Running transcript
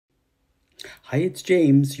Hi, it's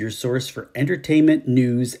James, your source for entertainment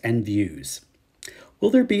news and views. Will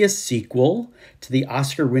there be a sequel to the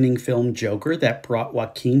Oscar-winning film Joker that brought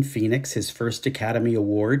Joaquin Phoenix his first Academy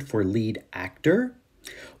Award for lead actor?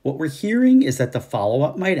 What we're hearing is that the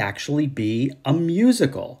follow-up might actually be a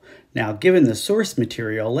musical. Now, given the source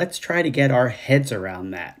material, let's try to get our heads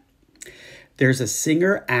around that. There's a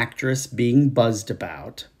singer-actress being buzzed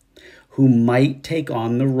about who might take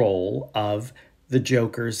on the role of the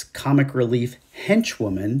Joker's comic relief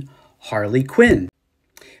henchwoman, Harley Quinn.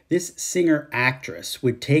 This singer-actress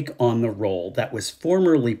would take on the role that was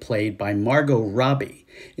formerly played by Margot Robbie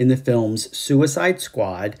in the films Suicide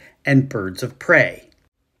Squad and Birds of Prey.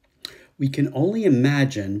 We can only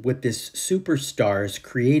imagine what this superstar's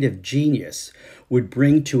creative genius would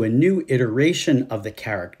bring to a new iteration of the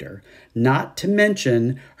character, not to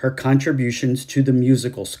mention her contributions to the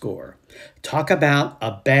musical score. Talk about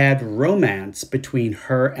a bad romance between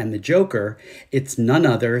her and the Joker. It's none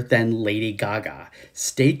other than Lady Gaga.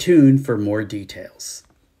 Stay tuned for more details.